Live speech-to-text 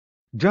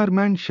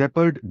German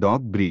Shepherd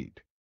Dog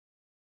Breed.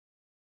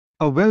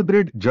 A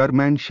well-bred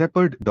German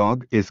Shepherd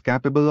dog is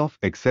capable of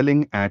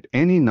excelling at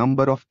any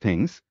number of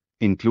things,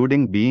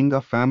 including being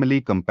a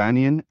family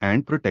companion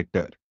and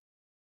protector.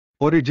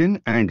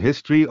 Origin and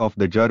history of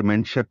the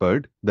German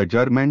Shepherd. The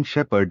German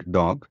Shepherd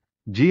dog,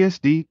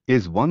 GSD,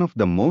 is one of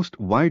the most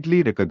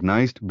widely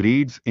recognized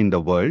breeds in the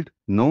world,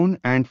 known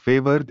and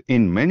favored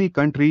in many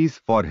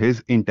countries for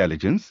his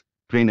intelligence,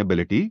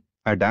 trainability,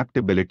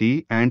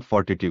 adaptability and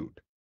fortitude.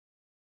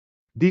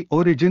 The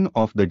origin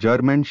of the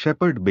German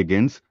Shepherd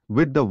begins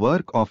with the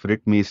work of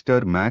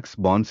Rittmeister Max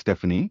von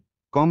Stefani,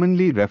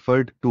 commonly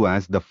referred to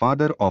as the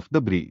father of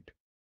the breed.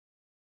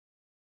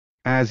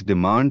 As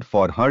demand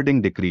for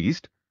herding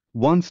decreased,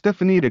 von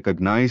Stefani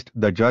recognized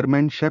the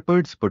German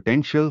Shepherd's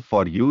potential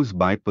for use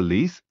by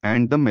police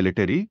and the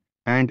military,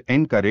 and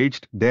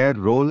encouraged their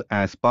role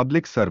as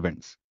public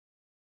servants.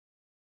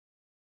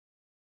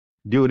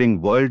 During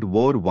World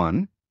War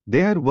I,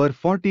 there were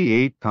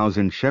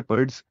 48,000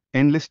 shepherds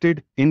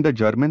enlisted in the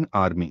German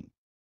army.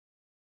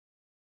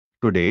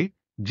 Today,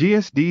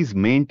 GSDs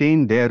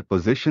maintain their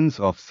positions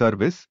of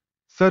service,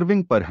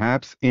 serving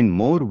perhaps in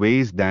more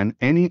ways than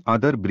any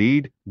other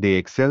breed. They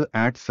excel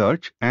at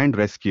search and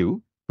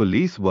rescue,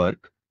 police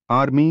work,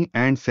 army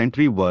and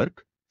sentry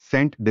work,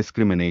 scent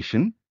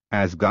discrimination,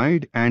 as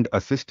guide and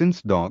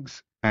assistance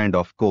dogs, and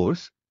of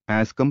course,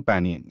 as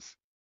companions.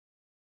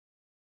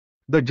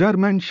 The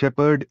German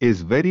Shepherd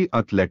is very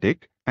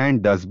athletic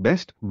and does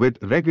best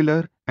with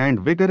regular and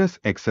vigorous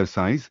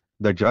exercise.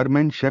 The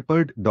German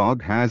Shepherd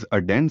dog has a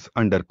dense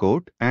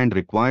undercoat and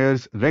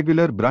requires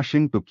regular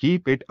brushing to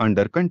keep it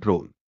under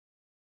control.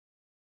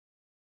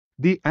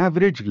 The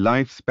average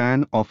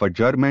lifespan of a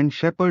German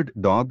Shepherd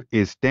dog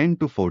is 10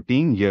 to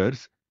 14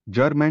 years.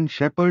 German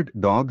Shepherd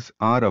dogs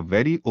are a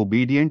very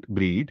obedient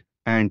breed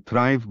and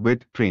thrive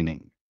with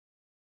training.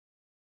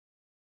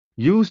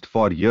 Used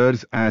for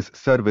years as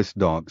service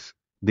dogs,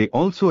 they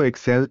also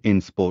excel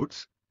in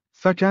sports,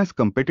 such as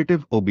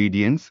competitive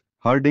obedience,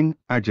 herding,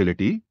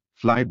 agility,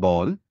 fly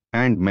ball,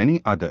 and many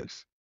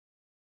others.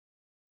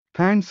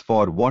 Thanks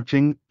for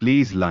watching.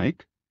 Please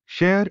like,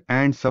 share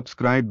and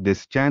subscribe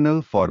this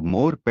channel for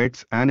more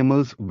pets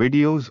animals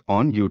videos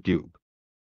on YouTube.